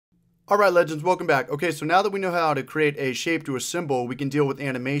Alright legends, welcome back. Okay, so now that we know how to create a shape to a symbol, we can deal with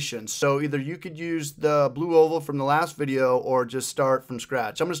animations. So either you could use the blue oval from the last video or just start from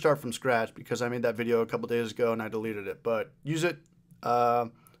scratch. I'm going to start from scratch because I made that video a couple days ago and I deleted it. But use it, no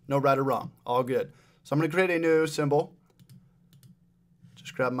right or wrong, all good. So I'm going to create a new symbol.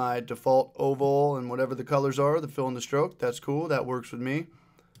 Just grab my default oval and whatever the colors are, the fill and the stroke. That's cool, that works with me.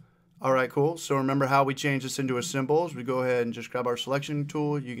 Alright, cool. So remember how we change this into a symbol is we go ahead and just grab our selection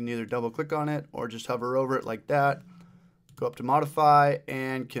tool. You can either double click on it or just hover over it like that. Go up to modify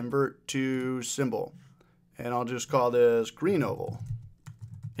and convert to symbol. And I'll just call this green oval.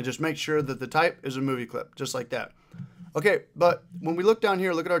 And just make sure that the type is a movie clip, just like that. Okay, but when we look down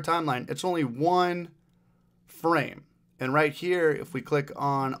here, look at our timeline, it's only one frame. And right here, if we click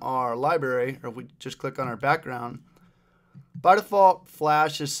on our library, or if we just click on our background, by default,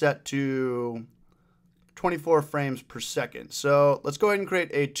 Flash is set to 24 frames per second. So let's go ahead and create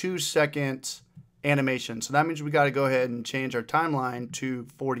a 2-second animation. So that means we got to go ahead and change our timeline to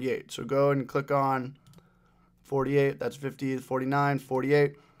 48. So go ahead and click on 48. That's 50, 49,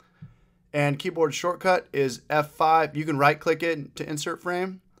 48. And keyboard shortcut is F5. You can right click it to insert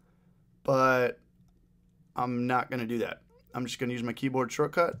frame, but I'm not going to do that. I'm just going to use my keyboard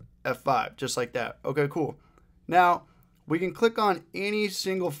shortcut, F5, just like that. Okay, cool. Now, we can click on any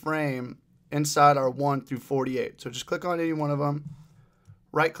single frame inside our 1 through 48. So just click on any one of them,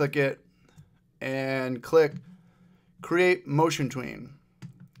 right click it, and click Create Motion Tween.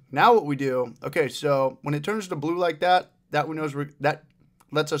 Now what we do, okay, so when it turns to blue like that, that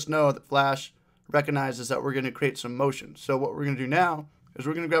lets us know that Flash recognizes that we're going to create some motion. So what we're going to do now is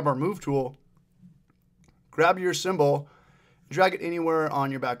we're going to grab our Move tool, grab your symbol, drag it anywhere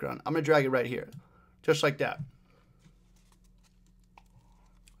on your background. I'm going to drag it right here, just like that.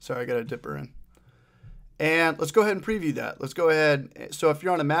 Sorry, I got a dipper in. And let's go ahead and preview that. Let's go ahead. So if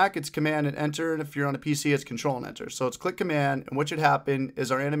you're on a Mac, it's Command and Enter. And if you're on a PC, it's Control and Enter. So let's click Command. And what should happen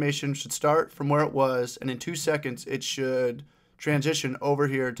is our animation should start from where it was. And in 2 seconds, it should transition over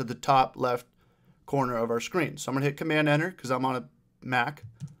here to the top left corner of our screen. So I'm going to hit Command Enter because I'm on a Mac.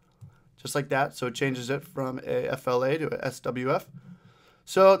 Just like that. So it changes it from a FLA to a SWF.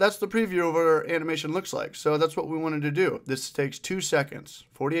 So that's the preview of what our animation looks like. So that's what we wanted to do. This takes 2 seconds,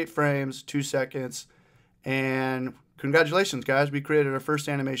 48 frames, 2 seconds. And congratulations, guys. We created our first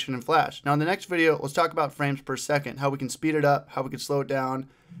animation in Flash. Now in the next video, let's talk about frames per second, how we can speed it up, how we can slow it down,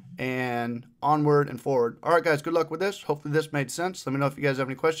 and onward and forward. All right, guys, good luck with this. Hopefully this made sense. Let me know if you guys have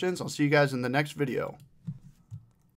any questions. I'll see you guys in the next video.